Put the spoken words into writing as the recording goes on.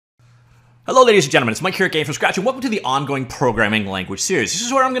Hello ladies and gentlemen, it's Mike here at Games from Scratch and welcome to the ongoing programming language series. This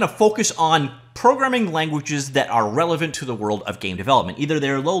is where I'm going to focus on programming languages that are relevant to the world of game development. Either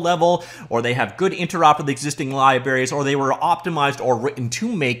they're low level, or they have good interop with existing libraries, or they were optimized or written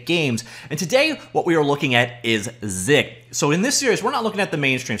to make games. And today, what we are looking at is Zig. So in this series, we're not looking at the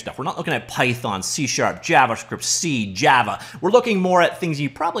mainstream stuff. We're not looking at Python, C#, JavaScript, C, Java. We're looking more at things you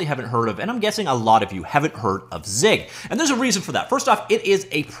probably haven't heard of, and I'm guessing a lot of you haven't heard of Zig. And there's a reason for that. First off, it is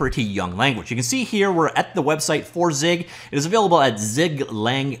a pretty young language. You can see here we're at the website for Zig. It is available at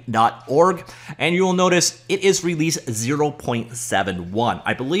ziglang.org. And you will notice it is release 0.71.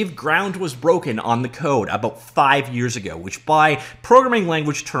 I believe ground was broken on the code about 5 years ago, which by programming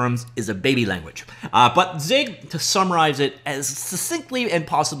language terms is a baby language. But Zig, to summarize it as succinctly and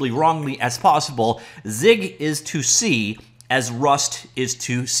possibly wrongly as possible, Zig is to C as Rust is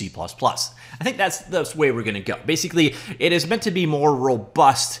to C++. I think that's the way we're going to go. Basically, it is meant to be more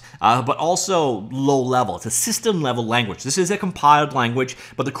robust, but also low level. It's a system level language. This is a compiled language,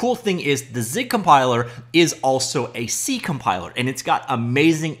 but the cool thing is the Zig compiler is also a C compiler, and it's got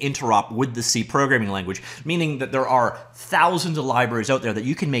amazing interop with the C programming language, meaning that there are thousands of libraries out there that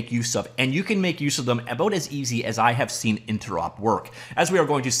you can make use of, and you can make use of them about as easy as I have seen interop work, as we are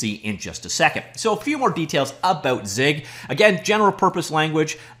going to see in just a second. So a few more details about Zig. Again, general purpose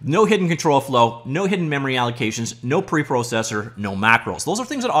language, no hidden control flow, no hidden memory allocations, no preprocessor, no macros. Those are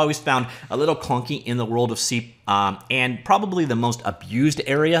things that I always found a little clunky in the world of C, and probably the most abused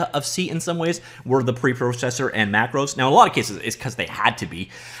area of C in some ways were the preprocessor and macros. Now, in a lot of cases, it's because they had to be.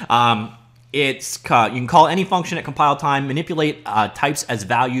 You can call any function at compile time, manipulate types as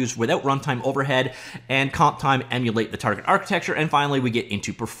values without runtime overhead, and comp time emulate the target architecture. And finally, we get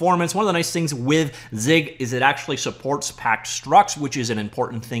into performance. One of the nice things with Zig is it actually supports packed structs, which is an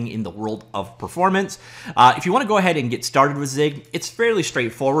important thing in the world of performance. If you want to go ahead and get started with Zig, it's fairly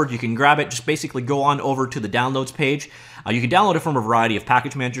straightforward. You can grab it, just basically go on over to the downloads page. You can download it from a variety of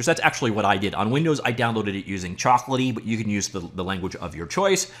package managers. That's actually what I did. On Windows, I downloaded it using Chocolatey, but you can use the language of your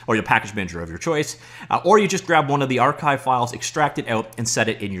choice or the package manager of your choice. Or you just grab one of the archive files, extract it out, and set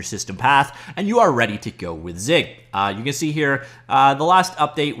it in your system path, and you are ready to go with Zig. You can see here, the last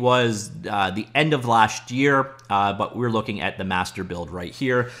update was the end of last year, but we're looking at the master build right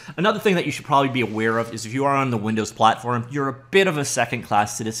here. Another thing that you should probably be aware of is if you are on the Windows platform, you're a bit of a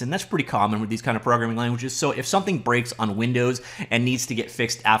second-class citizen. That's pretty common with these kind of programming languages. So if something breaks on Windows and needs to get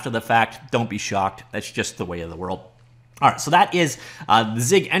fixed after the fact, don't be shocked. That's just the way of the world. All right, so that is the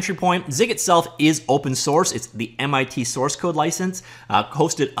Zig entry point. Zig itself is open source. It's the MIT source code license,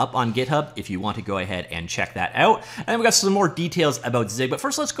 hosted up on GitHub if you want to go ahead and check that out. And then we got some more details about Zig, but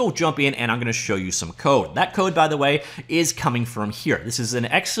first let's go jump in and I'm gonna show you some code. That code, by the way, is coming from here. This is an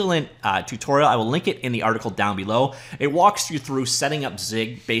excellent tutorial. I will link it in the article down below. It walks you through setting up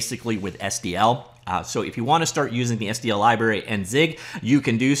Zig basically with Sdl. So if you want to start using the Sdl library and Zig, you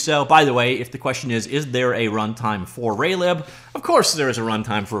can do so. By the way, if the question is there a runtime for Raelip? Of course there is a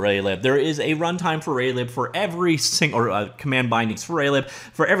runtime for Raelip. There is a runtime for Raelip for every single, or command bindings for Raelip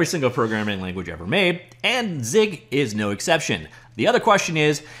for every single programming language ever made, and Zig is no exception. The other question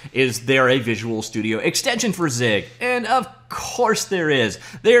is there a Visual Studio extension for Zig? And of course there is.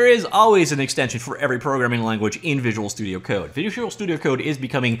 There is always an extension for every programming language in Visual Studio Code. Visual Studio Code is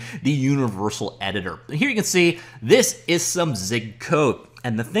becoming the universal editor. Here you can see this is some Zig code.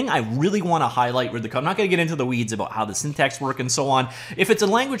 And the thing I really want to highlight with the code, I'm not going to get into the weeds about how the syntax work and so on. If it's a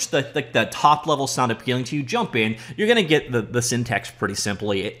language that like the top level sound appealing to you, jump in. You're going to get the syntax pretty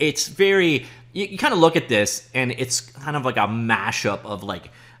simply. It's very, you kind of look at this and it's kind of like a mashup of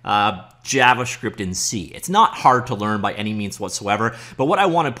like JavaScript and C. It's not hard to learn by any means whatsoever, but what I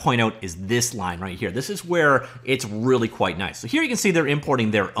want to point out is this line right here. This is where it's really quite nice. So here you can see they're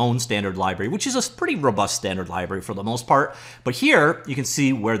importing their own standard library, which is a pretty robust standard library for the most part, but here you can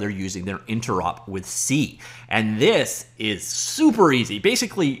see where they're using their interop with C. And this is super easy.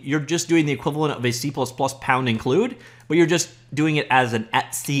 Basically, you're just doing the equivalent of a C++ pound include, but you're just doing it as an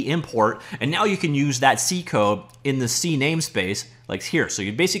 @C import, and now you can use that C code in the C namespace like here. So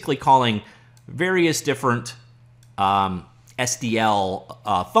you're basically calling various different Sdl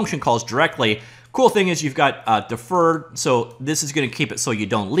function calls directly. Cool thing is you've got deferred, so this is going to keep it so you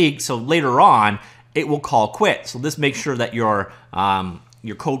don't leak. So later on, it will call quit. So this makes sure that your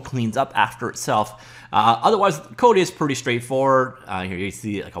code cleans up after itself. Otherwise, the code is pretty straightforward. Here you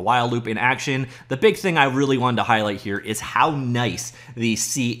see like a while loop in action. The big thing I really wanted to highlight here is how nice the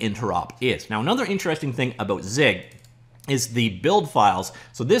C interop is. Now, another interesting thing about Zig is the build files.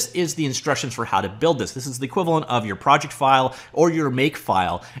 So this is the instructions for how to build this. This is the equivalent of your project file or your make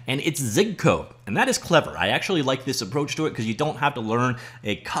file, and it's Zig code. And that is clever. I actually like this approach to it because you don't have to learn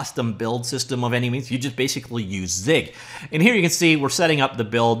a custom build system of any means. You just basically use Zig. And here you can see we're setting up the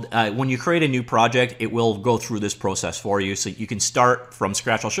build. When you create a new project, it will go through this process for you. So you can start from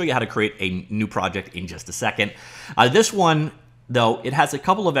scratch. I'll show you how to create a new project in just a second. This one, though, it has a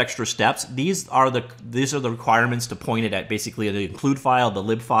couple of extra steps. These are the requirements to point it at basically the include file, the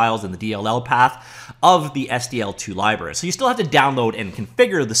lib files, and the DLL path of the SDL2 library. So you still have to download and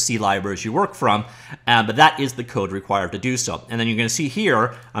configure the C libraries you work from, but that is the code required to do so. And then you're going to see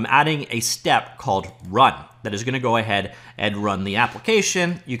here, I'm adding a step called run that is going to go ahead and run the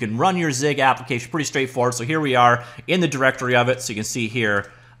application. You can run your Zig application, pretty straightforward. So here we are in the directory of it. So you can see here,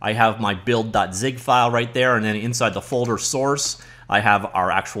 I have my build.zig file right there, and then inside the folder source, I have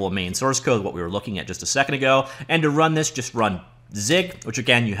our actual main source code, what we were looking at just a second ago. And to run this, just run zig, which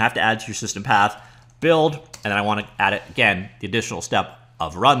again, you have to add to your system path, build, and then I want to add it again, the additional step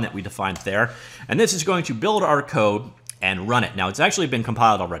of run that we defined there. And this is going to build our code and run it. Now, it's actually been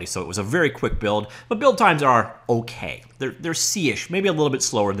compiled already, so it was a very quick build, but build times are okay. They're C-ish, maybe a little bit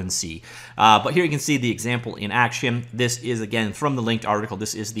slower than C. But here you can see the example in action. This is, again, from the linked article.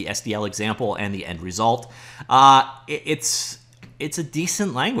 This is the Sdl example and the end result. It's a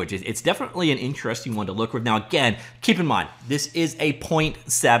decent language. It's definitely an interesting one to look with. Now, again, keep in mind, this is a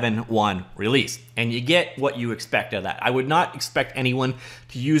 0.71 release, and you get what you expect of that. I would not expect anyone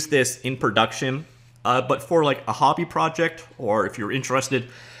to use this in production, but for like a hobby project, or if you're interested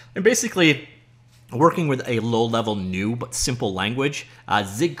in basically working with a low-level new but simple language,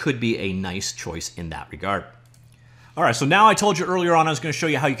 Zig could be a nice choice in that regard. All right, so now I told you earlier on I was going to show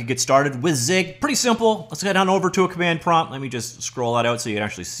you how you could get started with Zig. Pretty simple. Let's head on over to a command prompt. Let me just scroll that out so you can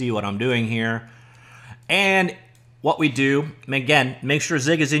actually see what I'm doing here. And what we do, again, make sure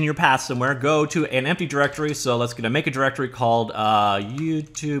Zig is in your path somewhere. Go to an empty directory. So let's make a directory called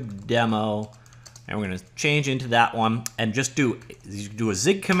YouTube demo. And we're going to change into that one and just do a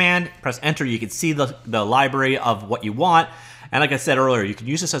Zig command, press enter. You can see the library of what you want. And like I said earlier, you can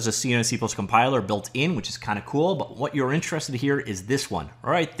use this as a C and C+ compiler built in, which is kind of cool. But what you're interested in here is this one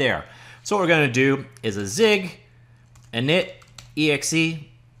right there. So what we're going to do is a Zig init exe,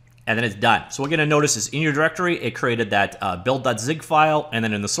 and then it's done. So what you're going to notice is in your directory, it created that build.zig file. And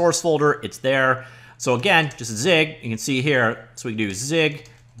then in the source folder, it's there. So again, just a Zig. You can see here. So we can do Zig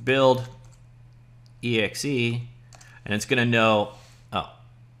build exe, and it's going to know, oh,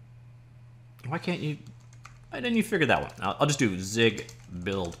 why didn't you figure that one? I'll just do Zig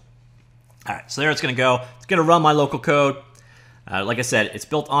build. All right, so there it's going to go. It's going to run my local code. Like I said, it's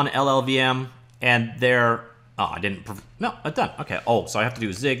built on LLVM, and there, oh, no, it's done. Okay, oh, so I have to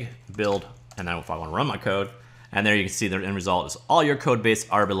do Zig build, and then if I want to run my code, and there you can see the end result is all your code base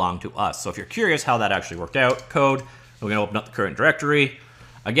belong to us. So if you're curious how that actually worked out, code, we're going to open up the current directory.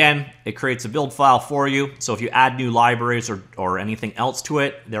 Again, it creates a build file for you. So if you add new libraries or anything else to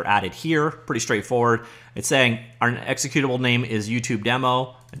it, they're added here. Pretty straightforward. It's saying our executable name is YouTube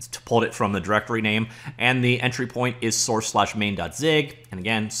demo. It's pulled it from the directory name. And the entry point is source/main.zig. And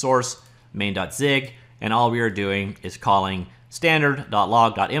again, source main.zig. And all we are doing is calling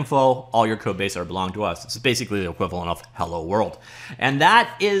standard.log.info. All your code base belong to us. It's basically the equivalent of hello world. And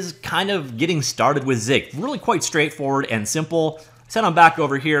that is kind of getting started with Zig. Really quite straightforward and simple. Send them back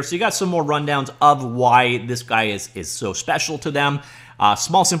over here. So you got some more rundowns of why this guy is so special to them.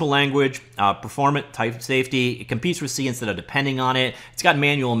 Small, simple language, performant, type safety. It competes with C instead of depending on it. It's got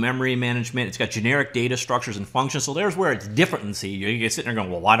manual memory management. It's got generic data structures and functions. So there's where it's different than C. You're sitting there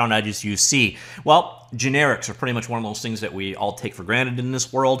going, well, why don't I just use C? Well, generics are pretty much one of those things that we all take for granted in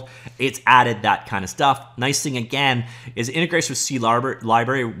this world. It's added that kind of stuff. Nice thing, again, is it integrates with C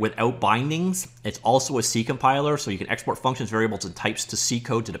library without bindings. It's also a C compiler, so you can export functions, variables, and types to C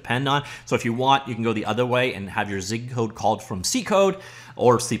code to depend on. So if you want, you can go the other way and have your Zig code called from C code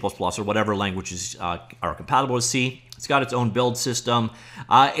or C++ or whatever languages are compatible with C. It's got its own build system.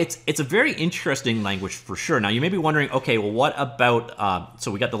 It's a very interesting language for sure. Now, you may be wondering, okay, well, what about,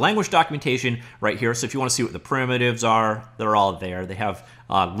 so we got the language documentation right here. So if you want to see what the primitives are, they're all there. They have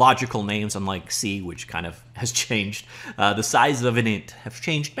logical names, unlike C, which kind of has changed. The size of an int have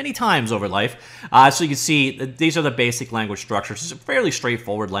changed many times over life. So you can see that these are the basic language structures. It's a fairly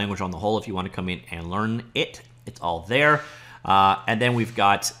straightforward language on the whole. If you want to come in and learn it, it's all there. And then we've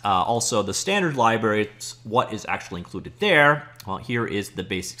got also the standard libraries, what is actually included there. Well, here is the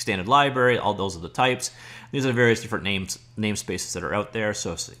basic standard library. All those are the types. These are various different namespaces that are out there.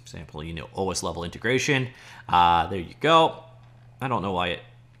 So, for example, OS level integration. There you go. I don't know why it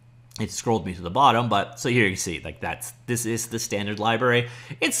It scrolled me to the bottom, but so here you see, like this is the standard library.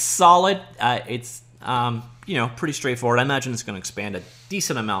 It's solid. It's you know, pretty straightforward. I imagine it's going to expand a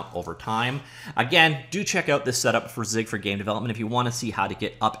decent amount over time. Again, do check out this setup for Zig for game development if you want to see how to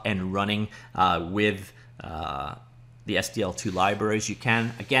get up and running with the SDL2 libraries. You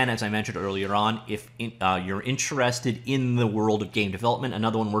can, again, as I mentioned earlier on, if you're interested in the world of game development,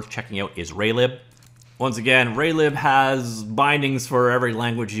 another one worth checking out is Raelip. Once again, Raelip has bindings for every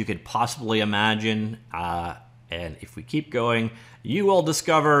language you could possibly imagine. And if we keep going, you will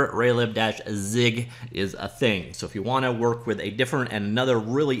discover Raelip-Zig is a thing. So if you want to work with a different and another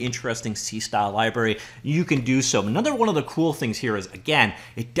really interesting C-style library, you can do so. Another one of the cool things here is, again,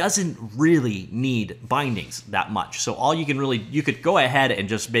 it doesn't really need bindings that much. So all you can really, you could go ahead and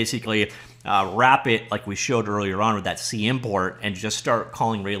just basically wrap it like we showed earlier on with that C import and just start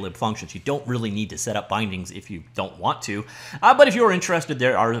calling Raelip functions. You don't really need to set up bindings if you don't want to. But if you're interested,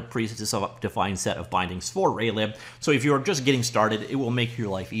 there are a predefined set of bindings for Raelip. So if you're just getting started, it will make your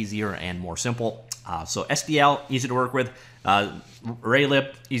life easier and more simple. So SDL, easy to work with.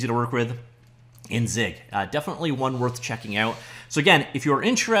 Raelip, easy to work with. In Zig, definitely one worth checking out. So again, if you're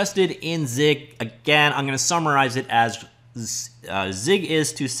interested in Zig, again, I'm going to summarize it as Zig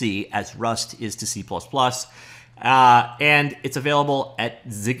is to C as Rust is to C++, and it's available at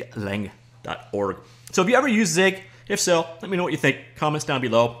ziglang.org. So if you ever use Zig, if so, let me know what you think. Comments down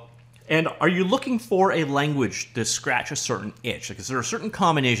below. And are you looking for a language to scratch a certain itch? Like, is there a certain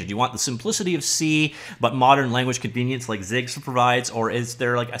combination? Do you want the simplicity of C, but modern language convenience like Zig provides, or is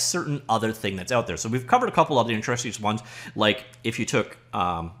there like a certain other thing that's out there? So we've covered a couple other interesting ones, like if you took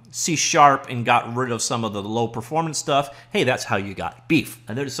C# and got rid of some of the low performance stuff, hey, that's how you got beef.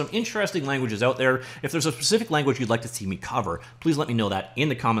 And there's some interesting languages out there. If there's a specific language you'd like to see me cover, please let me know that in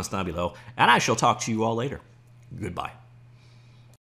the comments down below, and I shall talk to you all later. Goodbye.